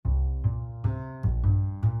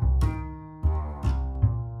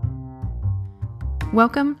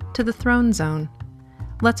Welcome to the Throne Zone.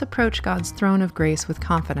 Let's approach God's throne of grace with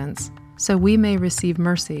confidence so we may receive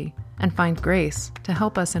mercy and find grace to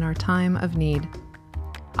help us in our time of need.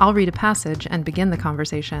 I'll read a passage and begin the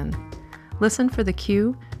conversation. Listen for the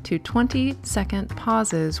cue to 20-second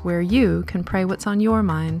pauses where you can pray what's on your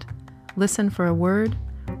mind, listen for a word,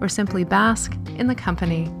 or simply bask in the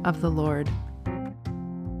company of the Lord.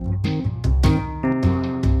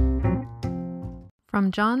 From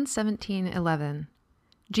John 17:11,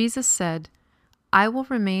 Jesus said, "I will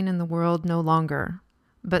remain in the world no longer,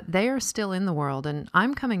 but they are still in the world, and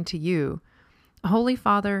I'm coming to you. Holy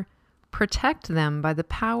Father, protect them by the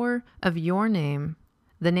power of your name,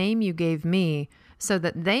 the name you gave me, so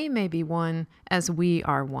that they may be one as we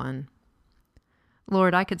are one."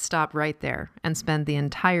 Lord, I could stop right there and spend the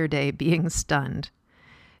entire day being stunned.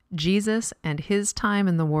 Jesus and his time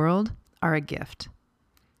in the world are a gift.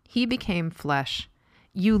 He became flesh.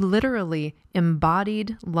 You literally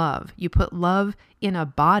embodied love. You put love in a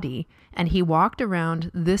body, and he walked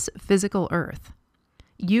around this physical earth.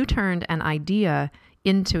 You turned an idea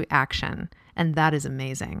into action, and that is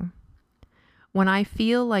amazing. When I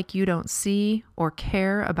feel like you don't see or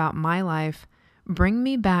care about my life, bring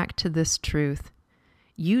me back to this truth.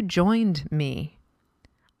 You joined me.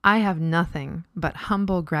 I have nothing but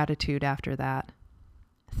humble gratitude after that.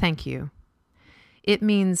 Thank you. It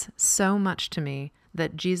means so much to me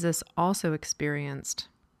that Jesus also experienced.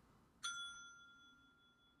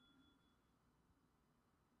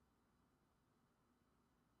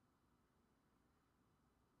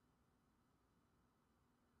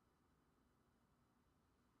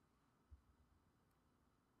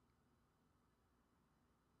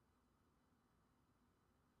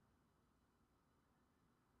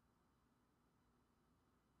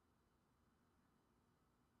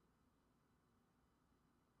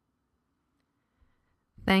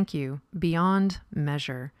 Thank you, beyond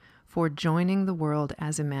measure, for joining the world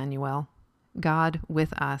as Emmanuel, God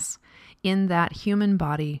with us, in that human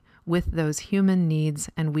body with those human needs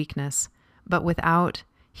and weakness, but without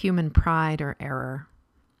human pride or error.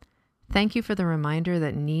 Thank you for the reminder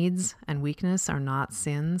that needs and weakness are not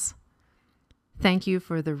sins. Thank you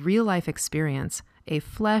for the real-life experience, a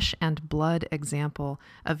flesh and blood example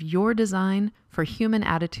of your design for human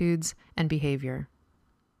attitudes and behavior,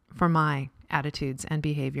 for my attitudes and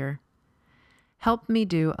behavior. Help me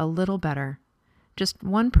do a little better, just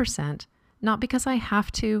 1%, not because I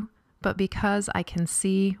have to, but because I can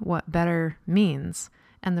see what better means,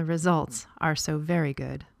 and the results are so very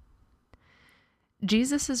good.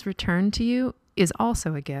 Jesus' return to you is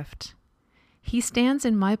also a gift. He stands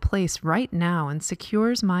in my place right now and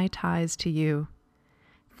secures my ties to you.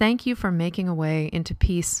 Thank you for making a way into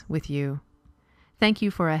peace with you. Thank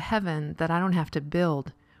you for a heaven that I don't have to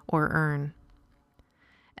build or earn.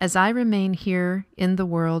 As I remain here in the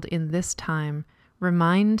world in this time,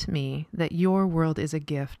 remind me that your world is a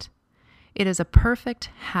gift. It is a perfect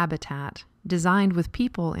habitat designed with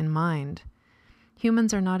people in mind.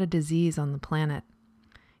 Humans are not a disease on the planet.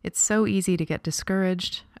 It's so easy to get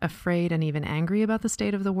discouraged, afraid, and even angry about the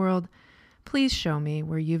state of the world. Please show me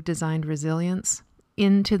where you've designed resilience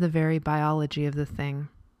into the very biology of the thing.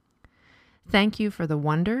 Thank you for the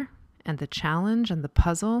wonder and the challenge and the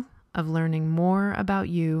puzzle of learning more about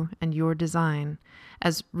you and your design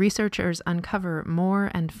as researchers uncover more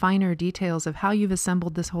and finer details of how you've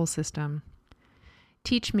assembled this whole system.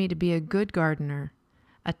 Teach me to be a good gardener,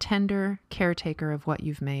 a tender caretaker of what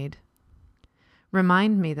you've made.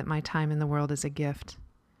 Remind me that my time in the world is a gift.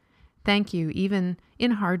 Thank you, even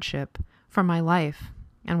in hardship, for my life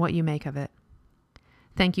and what you make of it.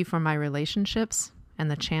 Thank you for my relationships and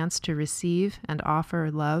the chance to receive and offer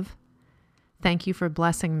love. Thank you for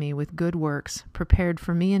blessing me with good works prepared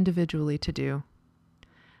for me individually to do.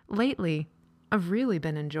 Lately, I've really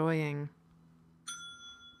been enjoying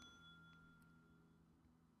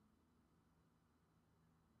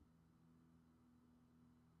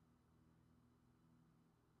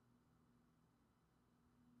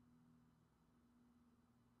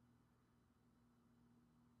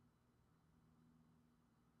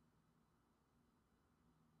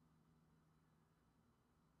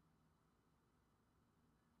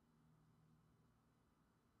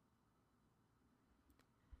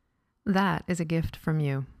That is a gift from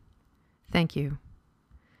you. Thank you.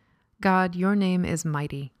 God, your name is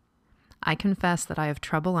mighty. I confess that I have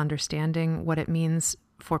trouble understanding what it means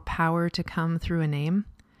for power to come through a name.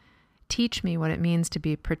 Teach me what it means to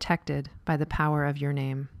be protected by the power of your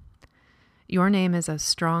name. Your name is a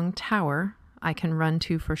strong tower I can run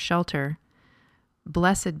to for shelter.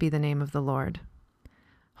 Blessed be the name of the Lord.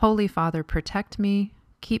 Holy Father, protect me,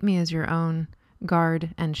 keep me as your own,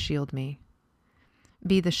 guard and shield me.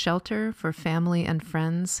 Be the shelter for family and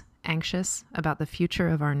friends anxious about the future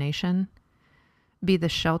of our nation. Be the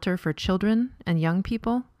shelter for children and young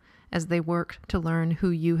people as they work to learn who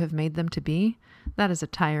you have made them to be. That is a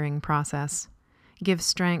tiring process. Give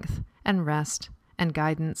strength and rest and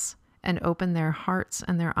guidance and open their hearts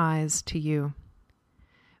and their eyes to you.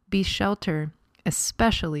 Be shelter,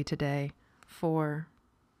 especially today, for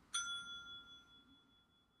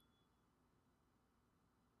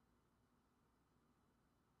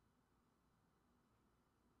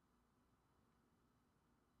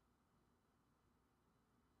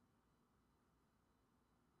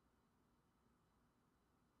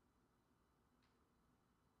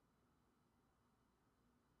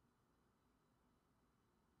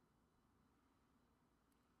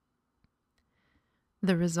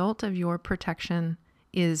the result of your protection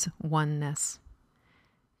is oneness.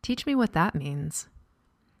 Teach me what that means.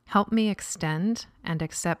 Help me extend and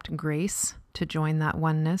accept grace to join that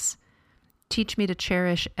oneness. Teach me to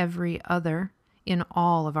cherish every other in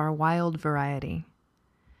all of our wild variety.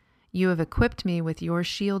 You have equipped me with your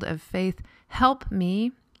shield of faith. Help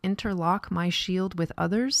me interlock my shield with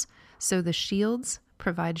others so the shields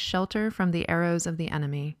provide shelter from the arrows of the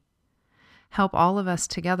enemy. Help all of us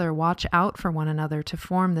together watch out for one another to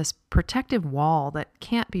form this protective wall that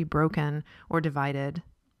can't be broken or divided.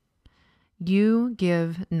 You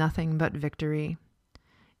give nothing but victory.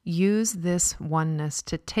 Use this oneness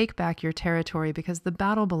to take back your territory because the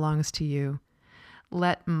battle belongs to you.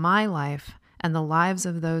 Let my life and the lives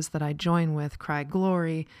of those that I join with cry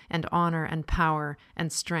glory and honor and power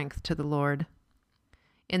and strength to the Lord.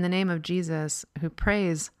 In the name of Jesus, who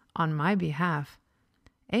prays on my behalf,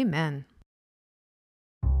 amen.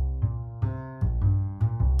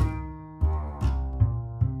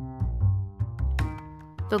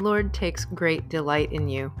 The Lord takes great delight in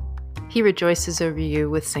you. He rejoices over you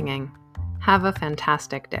with singing. Have a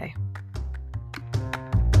fantastic day.